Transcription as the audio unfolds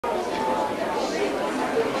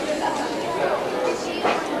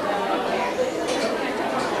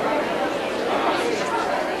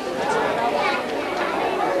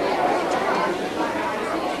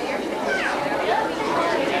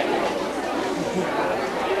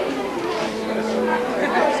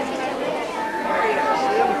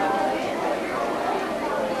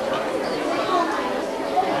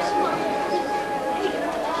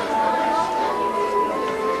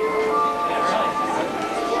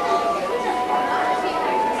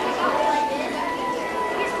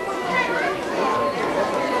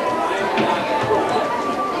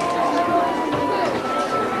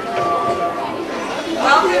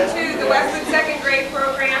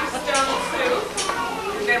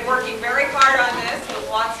working very hard on this with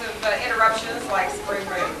lots of interruptions like spring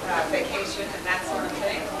vacation and that sort of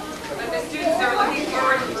thing. But the students are looking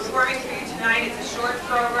forward to performing for you tonight. It's a short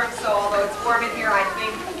program, so although it's warm in here, I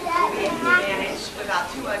think we'll be able to manage without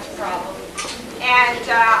too much problem. And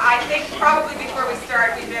I think probably before we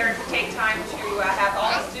start, we better take time to have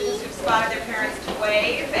all the students who've spotted their parents to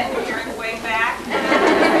wave, and the parents wave back.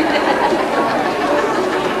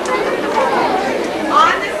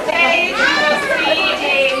 On the stage, you will see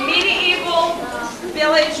a medieval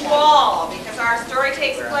village wall, because our story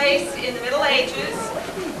takes place in the Middle Ages,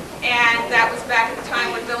 and that was back at the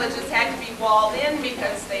time when villages had to be walled in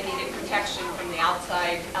because they needed protection from the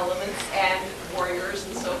outside elements and warriors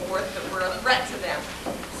and so forth that were a threat to them.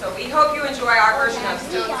 So we hope you enjoy our version of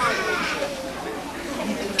Stone City.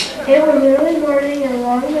 It was early morning, and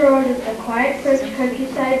along the road at the quiet French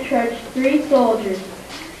countryside trudged 3 soldiers.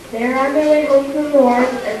 They were on their way home from the war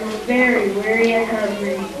and were very weary and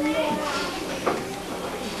hungry.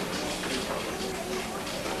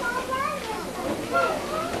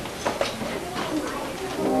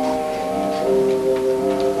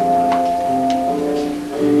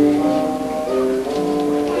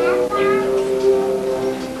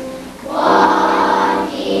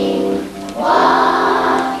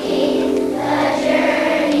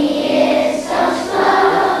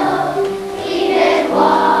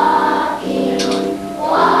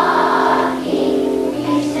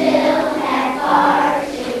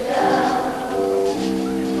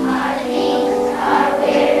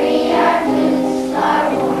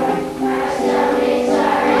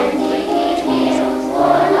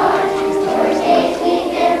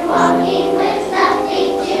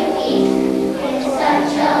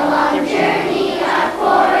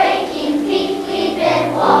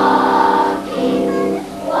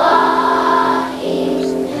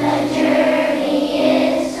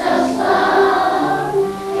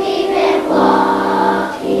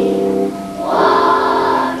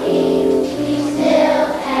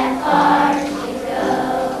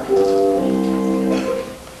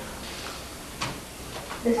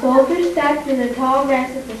 The soldiers stopped in a tall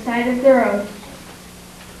rest at the side of the road.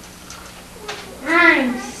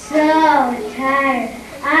 I'm so tired.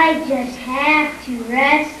 I just have to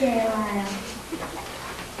rest a while.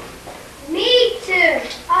 Me too.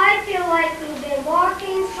 I feel like we've been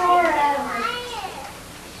walking forever.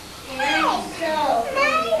 And I'm so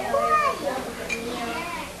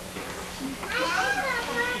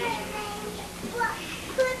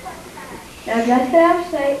Now just out of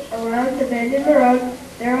sight, around the bend in the road,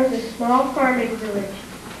 there was a small farming village.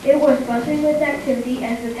 It was buzzing with activity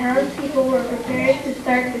as the townspeople were preparing to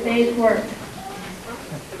start the day's work.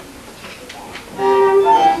 Good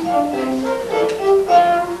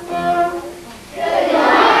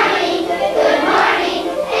morning,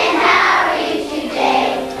 and how are you today?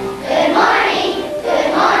 Good morning,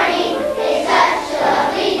 it's such a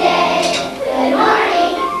lovely day. Good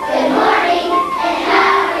morning, and how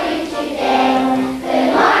are you today? Good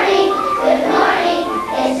morning,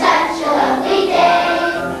 it's such a lovely day.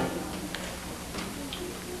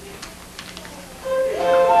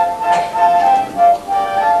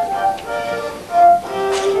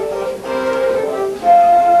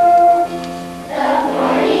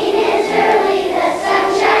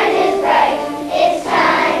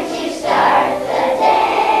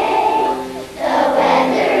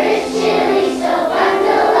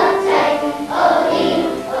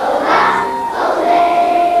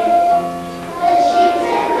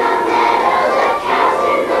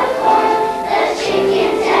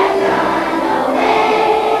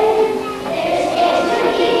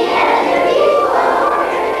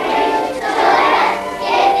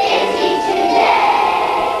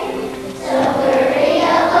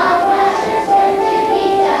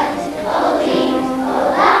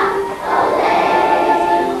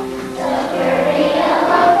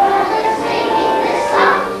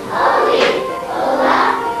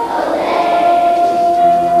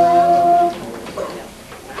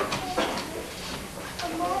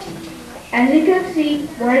 As you can see,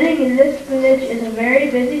 morning in this village is a very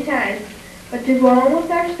busy time. But to go on with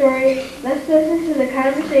our story, let's listen to the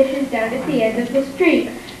conversation down at the end of the street.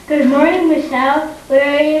 Good morning, Michelle.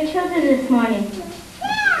 Where are your children this morning?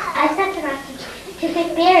 I sent them out to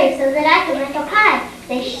pick berries so that I could make a pie.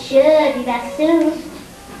 They should be back soon.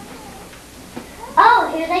 Oh,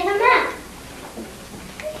 here they come out.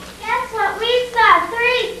 Guess what we saw?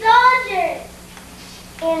 3 soldiers.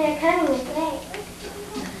 And they're coming with me.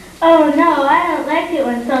 Oh no, I don't like it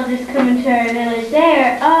when soldiers come into our village. They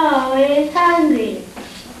are always hungry.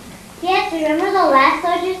 Yes, remember the last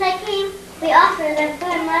soldiers that came? We offered them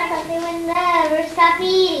food and left, but they would never stop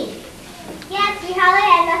eating. Yes, we hardly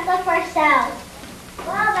had enough left for ourselves.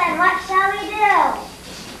 Well then, what shall we do?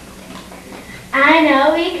 I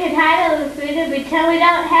know, we could hide all the food and pretend we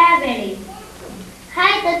don't have any.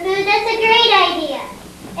 Hide the food, that's a great idea.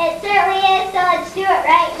 It certainly is, so let's do it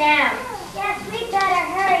right now. Yes, we'd better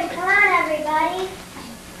hurry. Come on, everybody.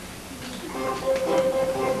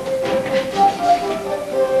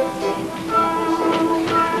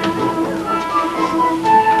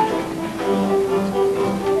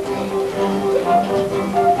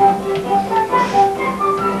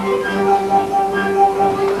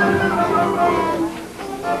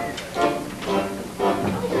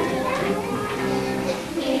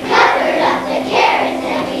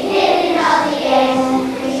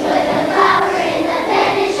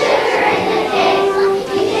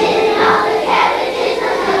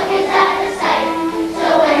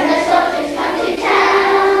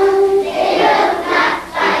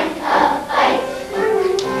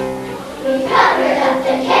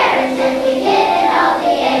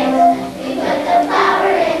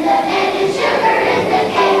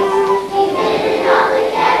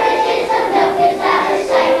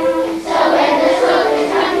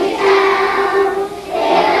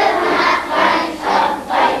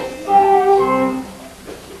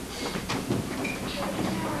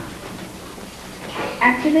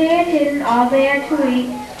 After they had hidden all they had to eat,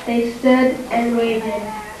 they stood and waited.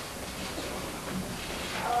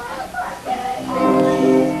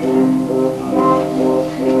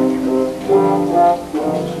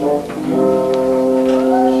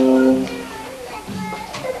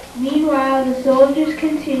 Meanwhile, the soldiers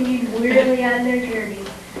continued wearily on their journey.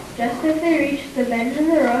 Just as they reached the bend in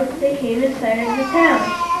the road, they came in sight of the town.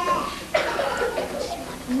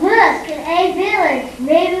 Look, a village.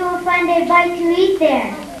 Maybe we'll find a bite to eat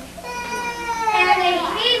there. And a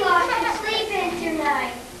hayloft to sleep in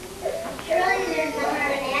tonight. Surely there's no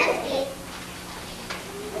harm in asking.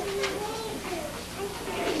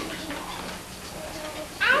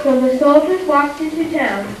 So the soldiers walked into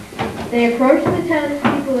town. They approached the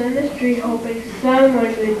townspeople in the street, hoping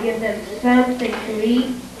someone would give them something to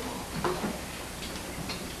eat.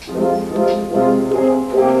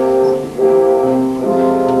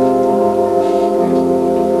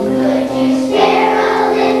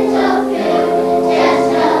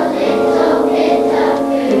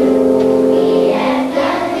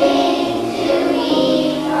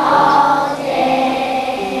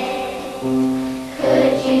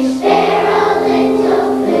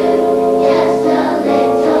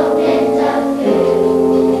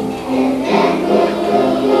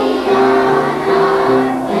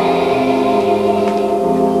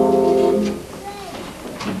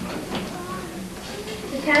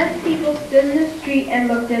 And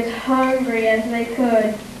looked as hungry as they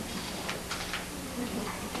could.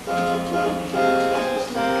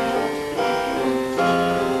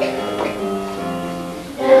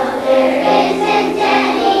 No, there isn't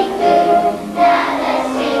any food, not a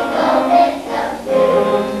single bit of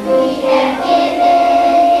food. We have given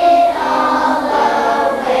it all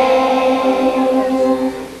away.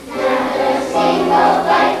 Not a single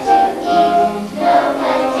bite to eat, no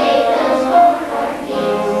potatoes or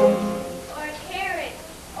cornmeal.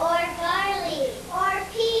 Or barley, or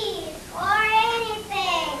peas, or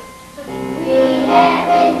anything. We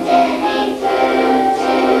haven't any food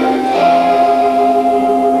today.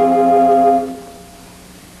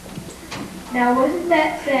 Now wasn't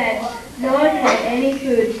that sad? No one had any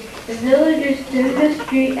food. The villagers stood in the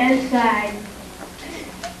street and sighed.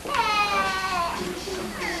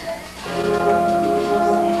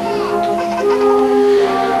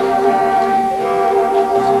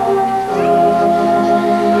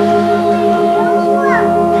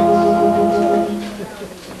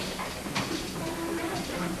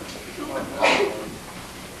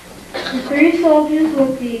 The three soldiers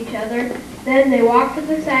looked at each other, then they walked to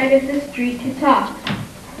the side of the street to talk.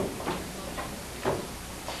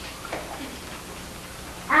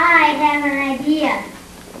 I have an idea.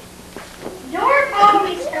 George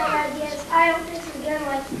always has ideas. I hope this is a good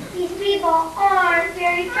one. These people aren't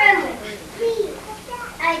very friendly.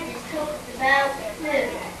 I just hope it's about food.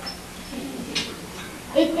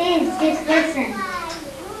 It is. Just listen.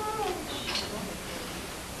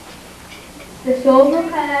 The soldier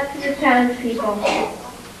called out to the townspeople.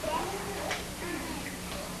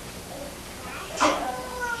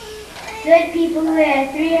 Good people, we are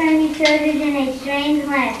 3 army soldiers in a strange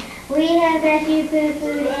land. We have brought you food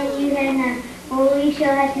and you have none. Well, we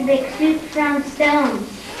shall have to make soup from stones.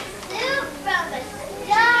 Soup from a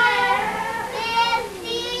stone?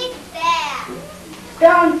 Fancy that.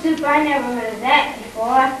 Stone soup, I never heard of that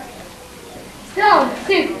before. Stone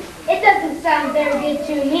soup? It doesn't sound very good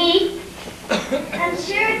to me. I'm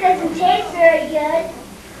sure it doesn't taste very good.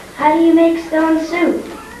 How do you make stone soup?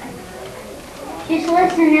 Just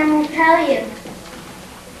listen and we'll tell you.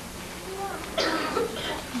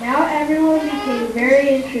 Now everyone became very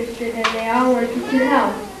interested and they all wanted to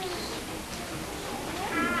help.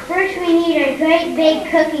 First we need a great big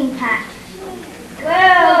cooking pot.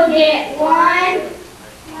 Go get one.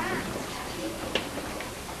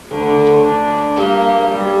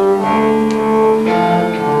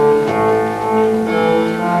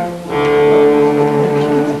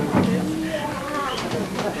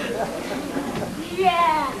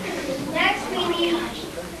 Yeah. Next we need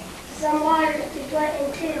some water to put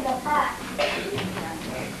into the pot.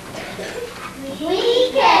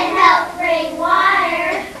 We can help bring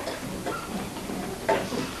water.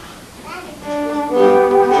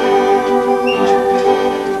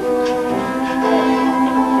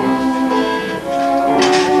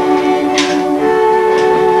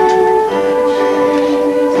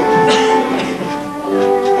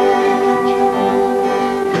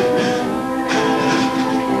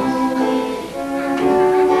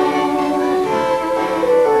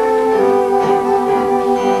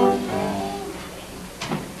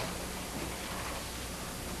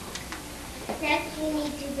 Next, we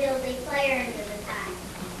need to build a fire under the pot.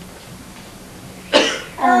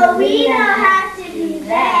 Oh, we know how to do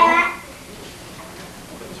that.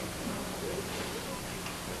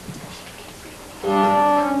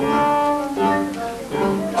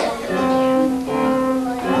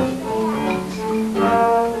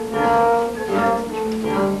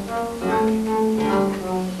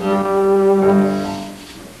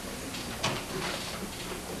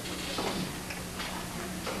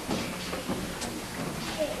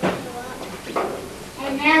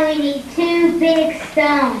 And now we need 2 big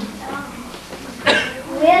stones.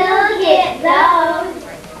 We'll get those.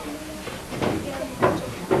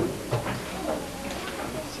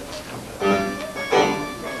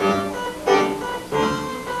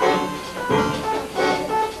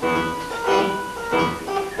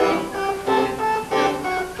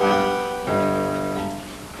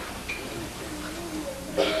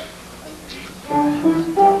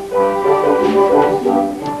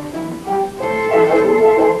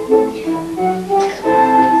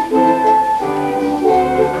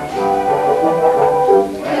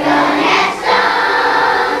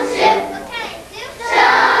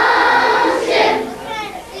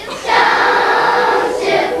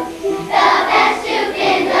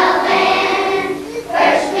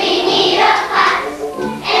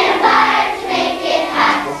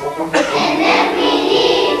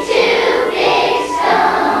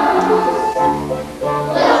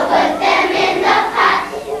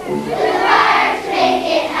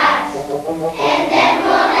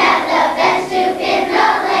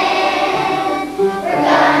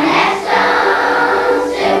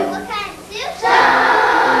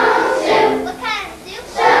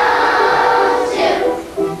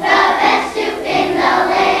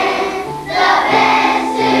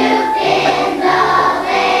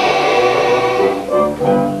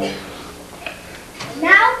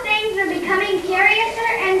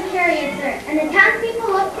 And the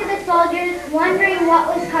townspeople looked to the soldiers, wondering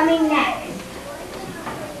what was coming next.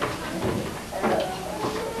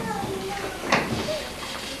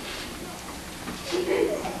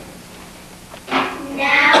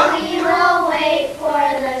 Now we will wait for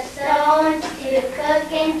the stones to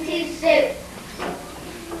cook into soup.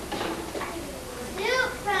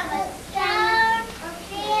 Soup from a stone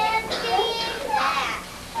fancy fat.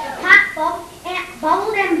 The pot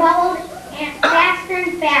bubbled and bubbled and faster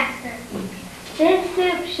and faster. This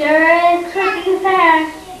soup sure is cooking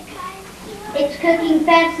fast. It's cooking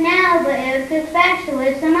fast now, but it'll cook faster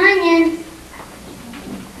with some onions.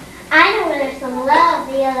 I know where there's some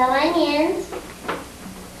lovely yellow onions.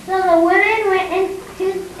 So the women went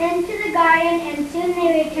into the garden and soon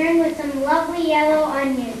they returned with some lovely yellow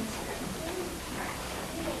onions.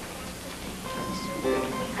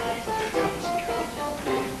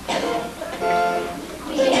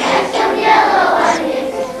 We have some yellow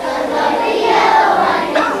onions, some lovely yellow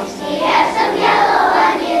onions. We have some yellow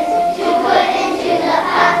onions to put into the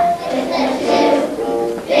pot with the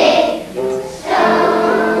 2 big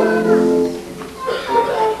stones.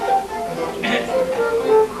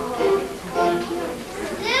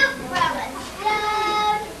 Soup from a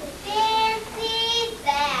stone, fancy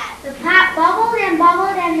that. The pot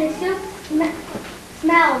bubbled and the soup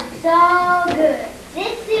smelled so good.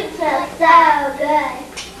 This soup smells so good.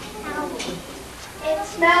 It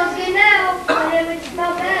smells good now, but it would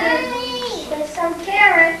smell better with some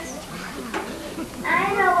carrots.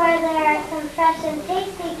 I know where there are some fresh and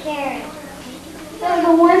tasty carrots. So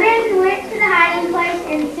the women went to the hiding place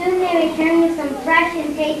and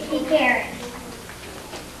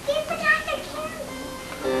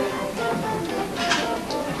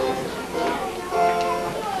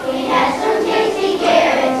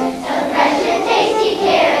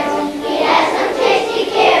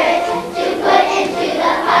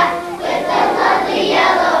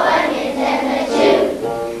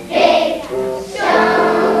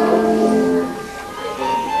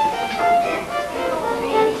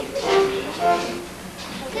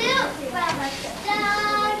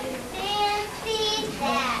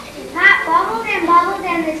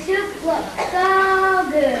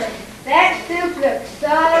soup looks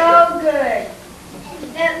so good.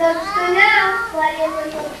 It looks good now, but it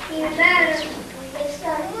would look even better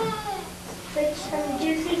with some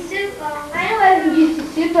juicy soup bones. I know I have some juicy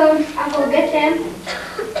soup bones. I'll go get them.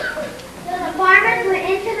 So the farmers went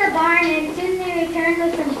into the barn and soon they returned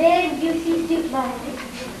with some big juicy soup bones.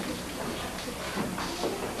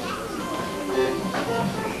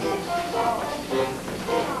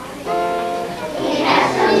 We have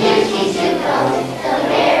some juicy soup bones, some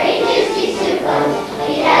very juicy soup bones.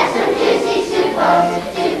 We have some juicy soup bones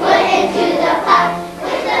to put into the pot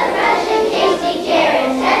with the fresh and tasty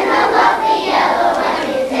carrots and the lovely yellow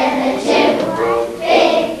onions and the two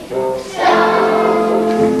big stones.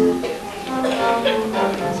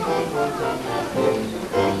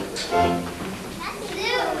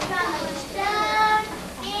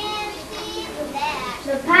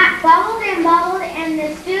 The pot bubbled and bubbled and the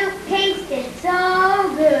soup tasted so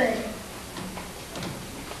good.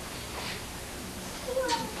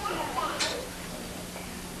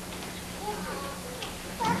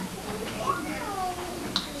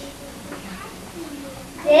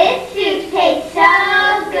 This soup tastes so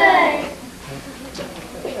good.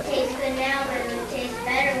 It tastes good now, but it would taste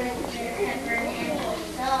better with a bit of pepper and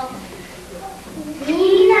salt. We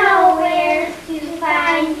know where to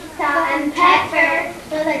find salt and pepper.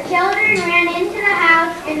 So the children ran into the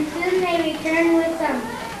house and soon they returned with some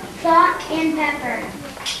salt and pepper.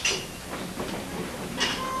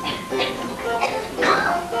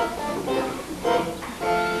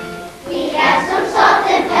 We have some salt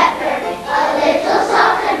and pepper, a little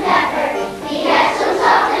salt and pepper. We have some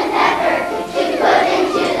salt and pepper to put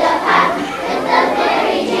into the pot with the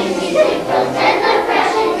very juicy soup bones and the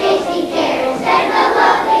fresh and tasty carrots and the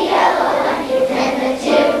lovely yellow onions and the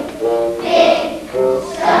two big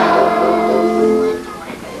stones.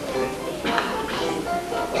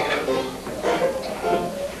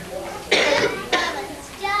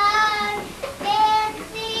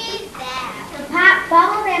 The pot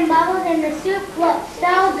bubbled and bubbled and the soup looked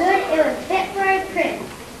so good it was fit for a prince.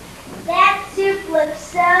 That soup looked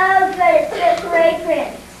so good it's fit for a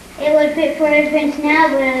prince. It would fit for a prince now,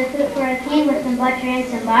 but it would fit for a king with some butter and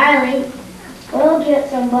some barley. We'll get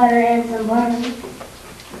some butter and some barley.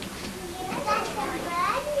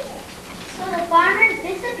 So the farmers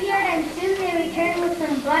disappeared and soon they returned with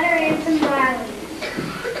some butter and some barley.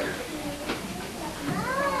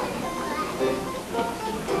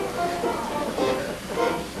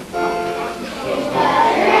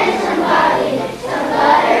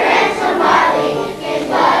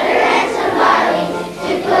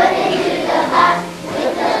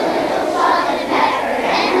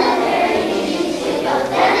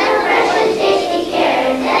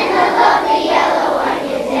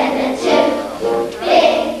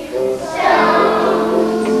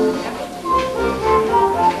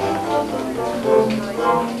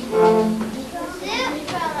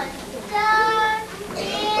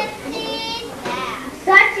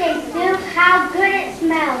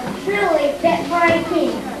 Truly fit for a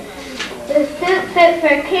king. The soup fit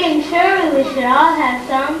for a king. Surely we should all have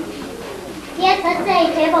some. Yes, let's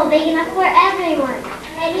say a table big enough for everyone.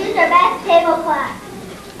 And use our best tablecloth.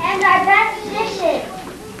 And our best dishes.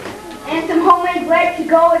 And some homemade bread to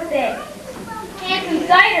go with it. And some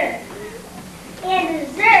cider. And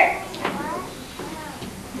dessert.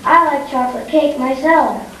 I like chocolate cake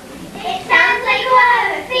myself. It sounds like we'll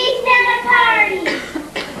have a feast and a party.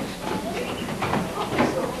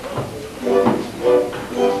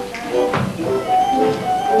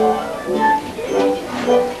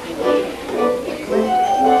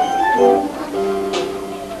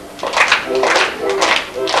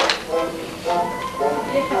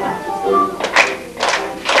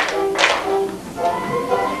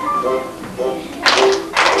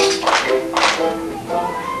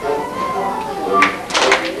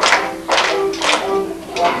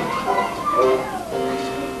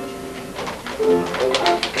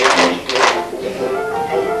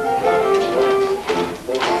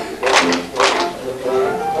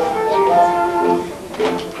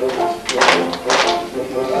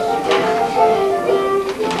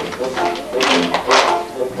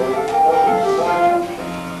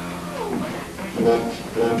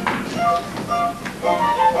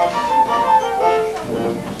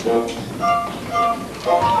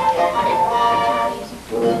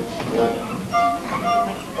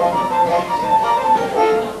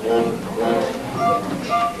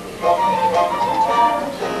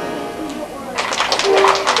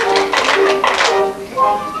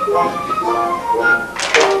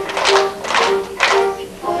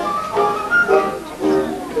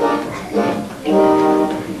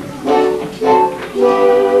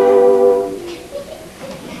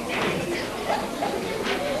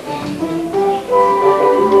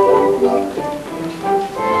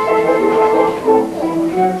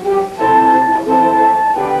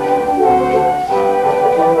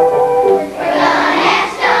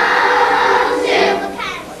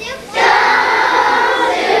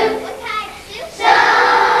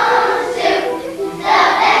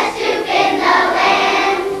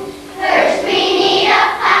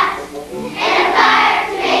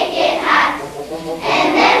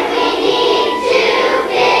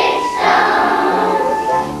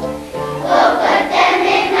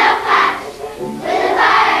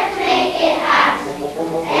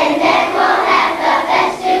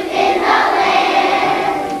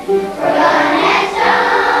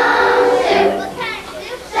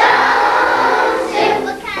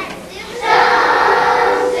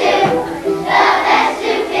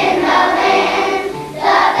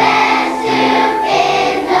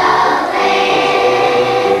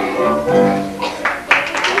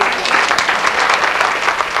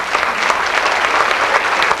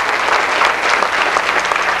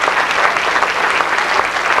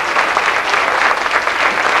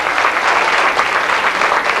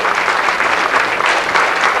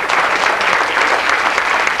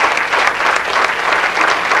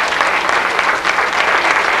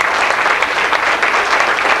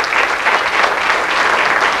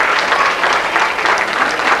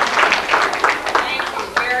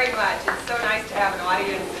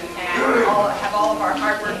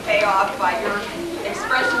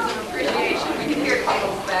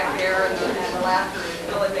 laughter. It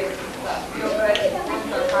really makes us feel good and warms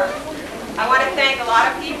our hearts. I want to thank a lot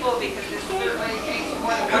of people because this certainly takes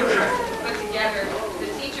more than one person to put together. The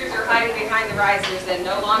teachers are hiding behind the risers and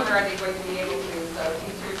no longer are they going to be able to. So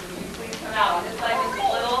teachers, would you please come out? On this side, Mrs.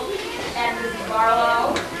 Little and Mrs.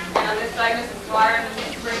 Barlow. And on this side, Mrs. Dwyer and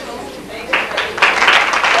Mrs. Sprinkles.